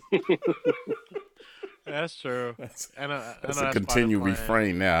 That's true. That's a continued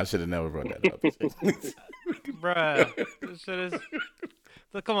refrain now. I should have never brought that up. Bruh, this shit is...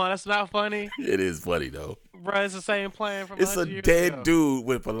 Come on, that's not funny. It is funny, though. Bruh, it's the same plan from It's a dead dude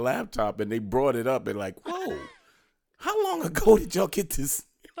with a laptop, and they brought it up and like, whoa, how long ago did y'all get this?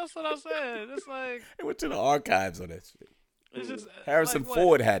 That's what I said. It's like... They went to the archives on that shit. It's just, Harrison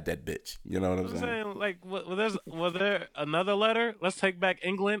Ford had that bitch. You know what I'm saying? Like, was there another letter? Let's take back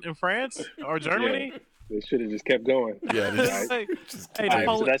England and France or Germany? Yeah. They should have just kept going. Yeah.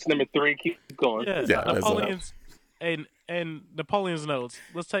 So that's number 3. Keep going. Yeah. Napoleon's and Napoleon's notes.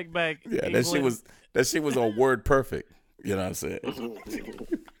 Let's take back. Yeah, England. that shit was on Word Perfect. You know what I'm saying?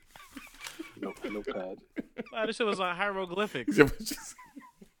 No pad. Wow, this shit was on hieroglyphics.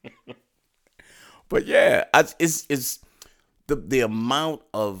 But yeah, it's the amount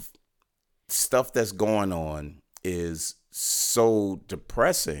of stuff that's going on is so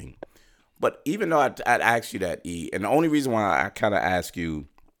depressing. But even though I'd asked you that, E, and the only reason why I kind of ask you,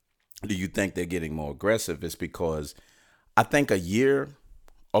 do you think they're getting more aggressive, is because I think a year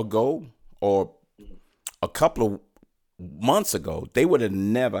ago or a couple of months ago, they would have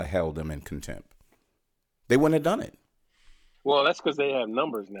never held them in contempt. They wouldn't have done it. Well, that's because they have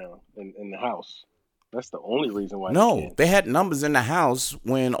numbers now in the House. That's the only reason why. No, they had numbers in the House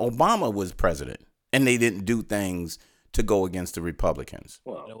when Obama was president, and they didn't do things to go against the Republicans.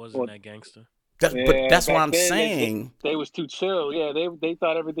 Well, that wasn't that gangster. But that's what I'm saying. They was too chill. Yeah, they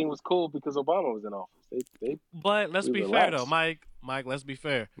thought everything was cool because Obama was in office. But let's be fair though, Mike. Let's be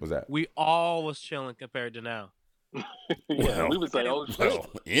fair. What's that? We all was chilling compared to now. Yeah, we was like, oh shit.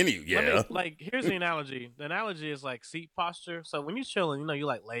 Here's the analogy. The analogy is like seat posture. So when you're chilling, you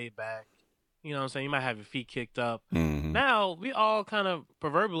like laid back. You know what I'm saying? You might have your feet kicked up. Mm-hmm. Now we all kind of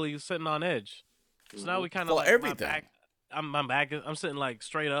proverbially sitting on edge. So now we kind of everything. I'm back. I'm sitting like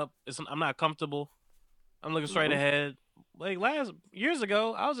straight up. I'm not comfortable. I'm looking straight ahead. Like years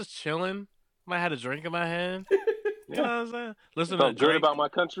ago, I was just chilling. Might have had a drink in my hand. You know what I'm saying? Listening to Drake. Good about my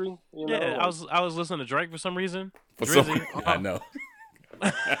country. Yeah, I was listening to Drake for some reason. I know.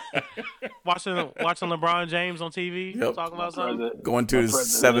 watching LeBron James on TV, talking about something. Going to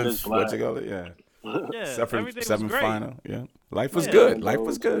his seventh, what you call it? Yeah. Seventh final. Yeah. Life was good. Life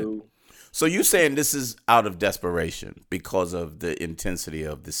was good. So you saying this is out of desperation because of the intensity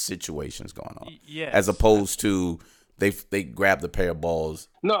of the situations going on? Yes. As opposed to they grabbed a pair of balls.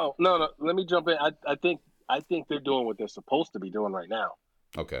 No. Let me jump in. I think they're doing what they're supposed to be doing right now.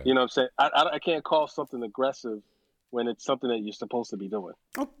 Okay. You know what I'm saying? I can't call something aggressive when it's something that you're supposed to be doing.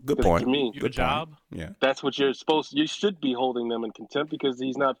 Oh, good point. To me, your job. Yeah, that's what you should be holding them in contempt because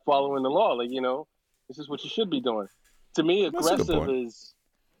he's not following the law. Like, this is what you should be doing. To me, aggressive is,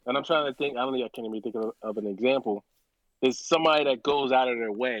 and I'm trying to think. I can't even think of an example. Is somebody that goes out of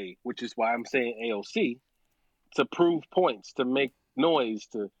their way, which is why I'm saying AOC, to prove points, to make noise,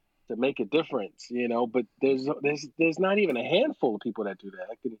 to make a difference. But there's not even a handful of people that do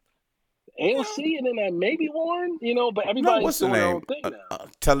that. AOC and then maybe Warren, but everybody's doing their own thing now.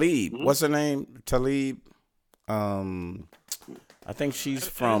 Tlaib. Mm-hmm. What's her name? Tlaib. I think she's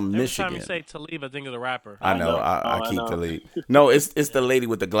from Michigan. Every time you say Tlaib, I think of the rapper. I know. I keep Tlaib. No, it's the lady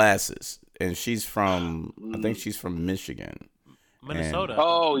with the glasses, and she's from. I think she's from Michigan, Minnesota.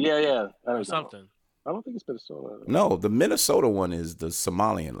 Yeah. Or something. I don't think it's Minnesota. No, the Minnesota one is the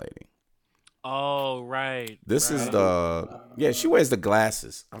Somalian lady. Oh, right. This is the she wears the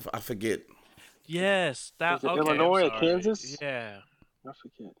glasses. I forget. Yes, that Illinois or Kansas? Yeah, I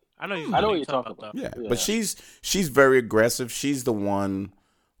forget. I know what you're talking about. Yeah, but she's very aggressive. She's the one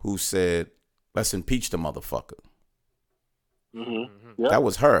who said, "Let's impeach the motherfucker." Mm-hmm. Yep. That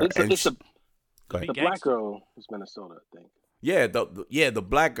was her. The black girl was Minnesota, I think. Yeah, the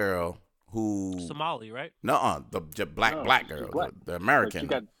black girl who Somali, right? No, the black girl, black. The American. She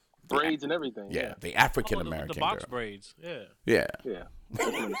got braids and everything. Yeah, the African American the box girl. Braids. Yeah.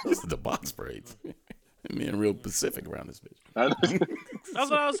 It's the box braids. Me and real Pacific around this bitch. That's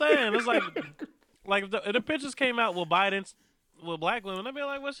what I was saying. It's like if the pictures came out with Biden's with black women, I'd be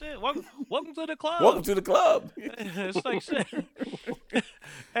like, "What shit? Welcome to the club. Welcome to the club." It's like shit.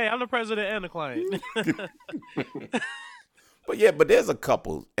 Hey, I'm the president and the client. But there's a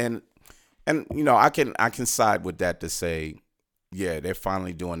couple, and I can side with that to say, yeah, they're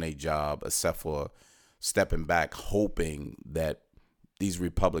finally doing their job, except for stepping back, hoping that these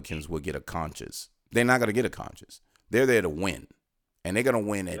Republicans will get a conscience. They're not going to get a conscience. They're there to win, and they're going to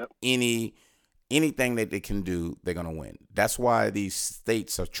win at anything that they can do. They're going to win. That's why these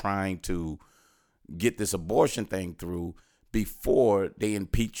states are trying to get this abortion thing through before they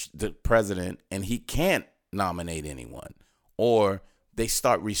impeach the president, and he can't nominate anyone, or they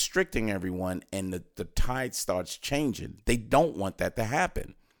start restricting everyone, and the tide starts changing. They don't want that to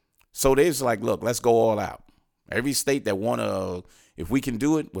happen. So there's like, look, let's go all out. Every state that want to, if we can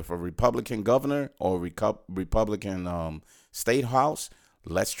do it with a Republican governor or Republican state house,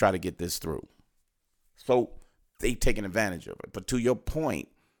 let's try to get this through. So they taking advantage of it. But to your point,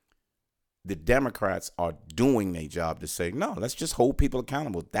 the Democrats are doing their job to say, no, let's just hold people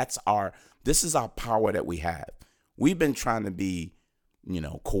accountable. This is our power that we have. We've been trying to be,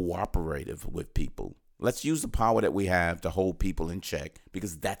 cooperative with people. Let's use the power that we have to hold people in check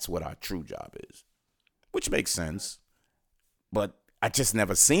because that's what our true job is, which makes sense. But I just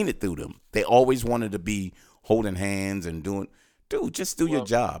never seen it through them. They always wanted to be holding hands and doing, dude, just do your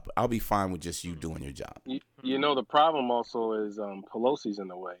job. I'll be fine with just you doing your job. The problem also is Pelosi's in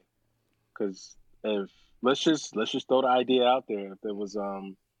the way. Because if let's just throw the idea out there, if there was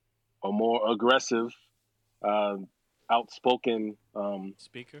a more aggressive, outspoken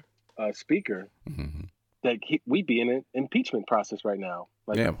speaker, mm-hmm. that we'd be in an impeachment process right now,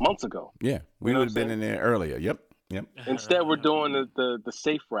 months ago. Yeah, we would have been in there earlier. Yep. Instead, we're doing the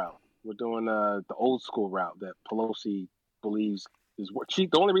safe route. We're doing the old school route that Pelosi believes is what the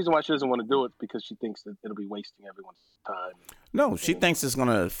only reason why she doesn't want to do it is because she thinks that it'll be wasting everyone's time. No, she thinks it's going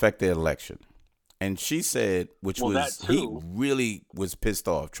to affect the election. And she said, he really was pissed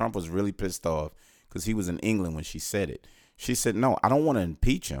off. Trump was really pissed off because he was in England when she said it. She said, no, I don't want to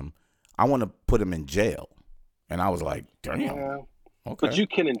impeach him. I want to put him in jail. And I was like, damn. Yeah. Okay. But you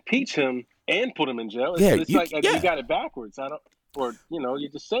can impeach him and put him in jail. You got it backwards. You're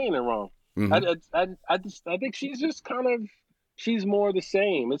just saying it wrong. Mm-hmm. I think she's just she's more the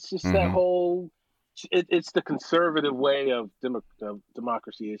same. It's just that whole, it's the conservative way of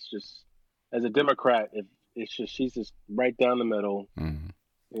democracy. It's just, as a Democrat, she's just right down the middle. Mm-hmm.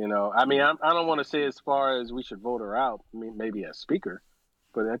 I don't want to say as far as we should vote her out. I mean, maybe as speaker,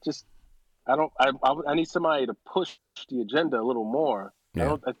 but I need somebody to push the agenda a little more.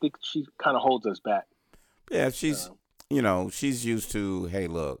 Yeah. I think she kind of holds us back. Yeah, she's used to, hey,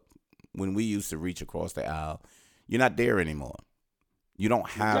 look, when we used to reach across the aisle, you're not there anymore. You don't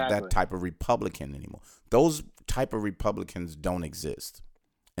have that type of Republican anymore. Those type of Republicans don't exist.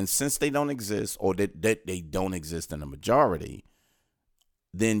 And since they don't exist, or that they don't exist in the majority,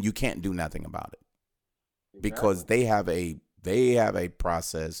 then you can't do nothing about it. Because they have a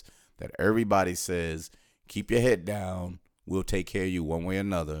process that everybody says, keep your head down, we'll take care of you one way or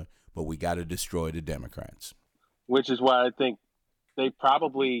another, but we got to destroy the Democrats. Which is why I think they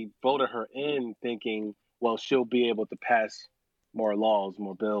probably voted her in thinking well, she'll be able to pass more laws,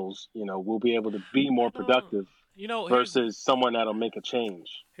 more bills. We'll be able to be more productive. Versus someone that'll make a change.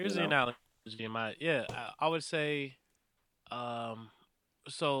 Here's the analogy. I would say,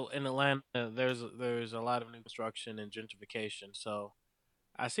 so in Atlanta, there's a lot of new construction and gentrification. So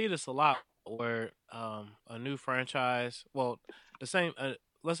I see this a lot where a new franchise, well, the same,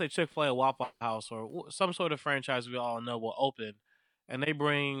 let's say Chick-fil-A, Waffle House, or some sort of franchise we all know will open, and they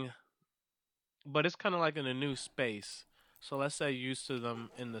bring, but it's kind of like in a new space. So let's say you're used to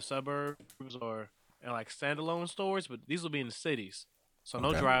them in the suburbs or in like standalone stores, but these will be in the cities. So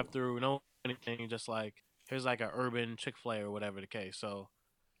no drive-through, no anything, just like here's like an urban Chick-fil-A or whatever the case. So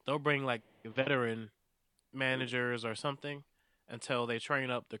they'll bring like veteran managers or something until they train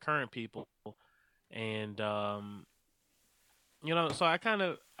up the current people. And so I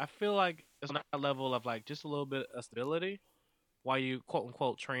feel like it's not a level of like just a little bit of stability while you quote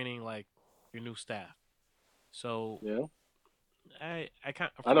unquote training like your new staff. So yeah, I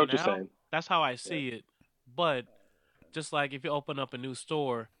know what you're saying. That's how I see it. But just like if you open up a new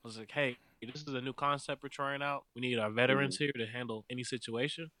store, it's like, hey, this is a new concept we're trying out. We need our veterans here to handle any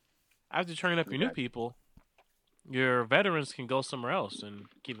situation. After training up your new people, your veterans can go somewhere else and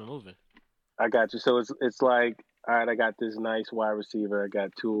keep it moving. I got you. So it's like, all right, I got this nice wide receiver. I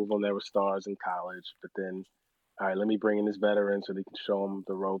got two of them that were stars in college. But then, all right, let me bring in this veteran so they can show them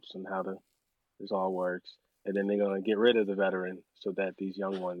the ropes and how this all works. And then they're going to get rid of the veteran so that these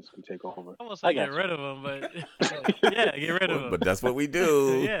young ones can take over. Almost like get rid of them, but yeah, get rid of them. But that's what we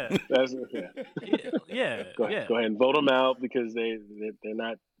do. Yeah. Yeah. Go ahead and vote them out because they're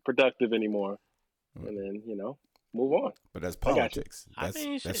not productive anymore. And then, move on. But that's politics.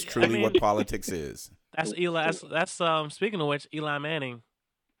 That's truly what politics is. That's Eli. That's speaking of which, Eli Manning.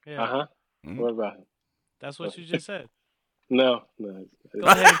 Yeah. Uh-huh. Mm-hmm. What about him? That's what you just said. No.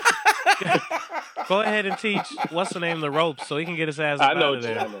 Go ahead and teach what's the name, the ropes, so he can get his ass out of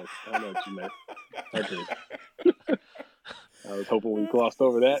there. I know what you meant. I did. I was hoping we glossed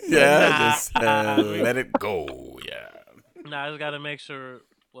over that. Yeah, just let it go. Yeah. I just got to make sure.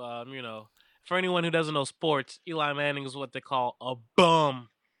 For anyone who doesn't know sports, Eli Manning is what they call a bum.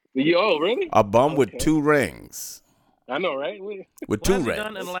 Oh, really? A bum with 2 rings. I know, right? With 2 rings. What has he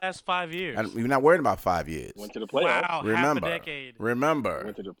done in the last 5 years? We're not worried about 5 years. Went to the playoffs. Wow, remember, half a decade. Remember.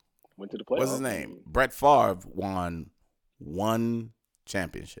 Went to the playoffs. What's his name? Brett Favre won 1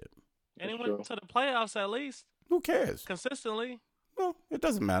 championship. And he went to the playoffs at least. Who cares? Consistently. Well, it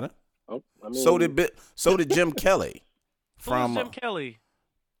doesn't matter. Oh, so did Jim Kelly. Who's Jim Kelly?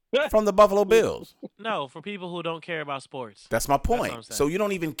 From the Buffalo Bills. No, for people who don't care about sports. That's my point. So you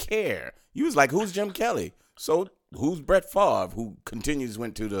don't even care. You was like, who's Jim Kelly? So who's Brett Favre, who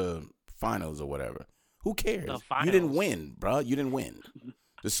went to the finals or whatever? Who cares? You didn't win, bro. You didn't win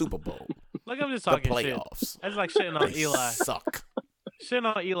the Super Bowl. Look, I'm just talking the playoffs. Shit. That's like shitting on Eli. Suck.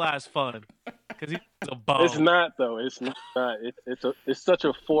 Shitting on Eli is fun because he's a bum. It's not though. It's not. It's such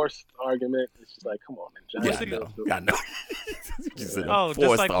a forced argument. It's just like, come on, man. I know. Just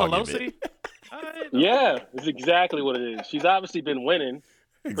like Pelosi. Yeah, it's exactly what it is. She's obviously been winning.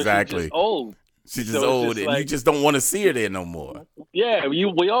 Exactly. She's just old. She's just old, and you just don't want to see her there no more. Yeah,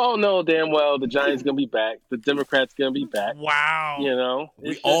 we all know damn well the Giants gonna be back. The Democrats gonna be back. Wow.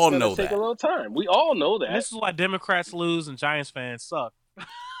 We all know that. Take a little time. We all know that. And this is why Democrats lose and Giants fans suck.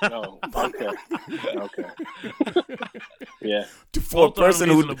 Oh, okay. Yeah. To a person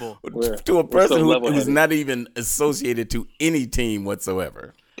who's not even associated to any team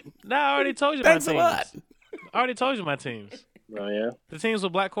whatsoever. No, I already told you Thanks my teams. Thanks a lot. I already told you my teams. Oh, yeah? The teams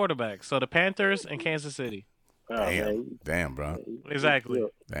with black quarterbacks. So the Panthers and Kansas City. Oh, damn, bro. Exactly.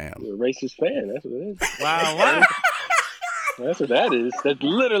 Damn. You're a racist fan. That's what it is. Wow, what? That's what that is. That's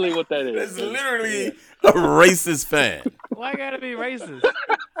literally what that is. That's literally a racist fan. Why gotta be racist?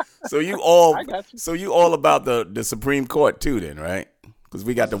 So you all about the Supreme Court too, then, right? Because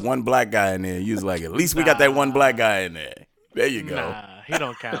we got the one black guy in there. You was like, at least we got that one black guy in there. There you go. Nah, he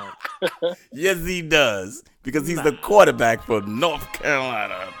don't count. Yes, he does. Because he's the quarterback for North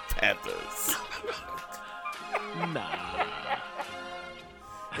Carolina Panthers. Nah.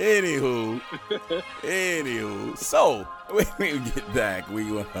 Anywho. So, when we get back,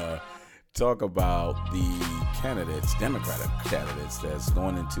 we want to talk about the candidates, Democratic candidates, that's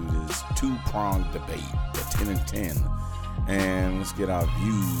going into this 2-pronged debate, the 10 and 10. And let's get our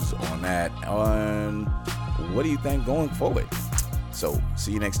views on that. And what do you think going forward? So,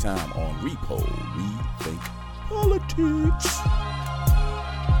 see you next time on Repo Rethink Politics.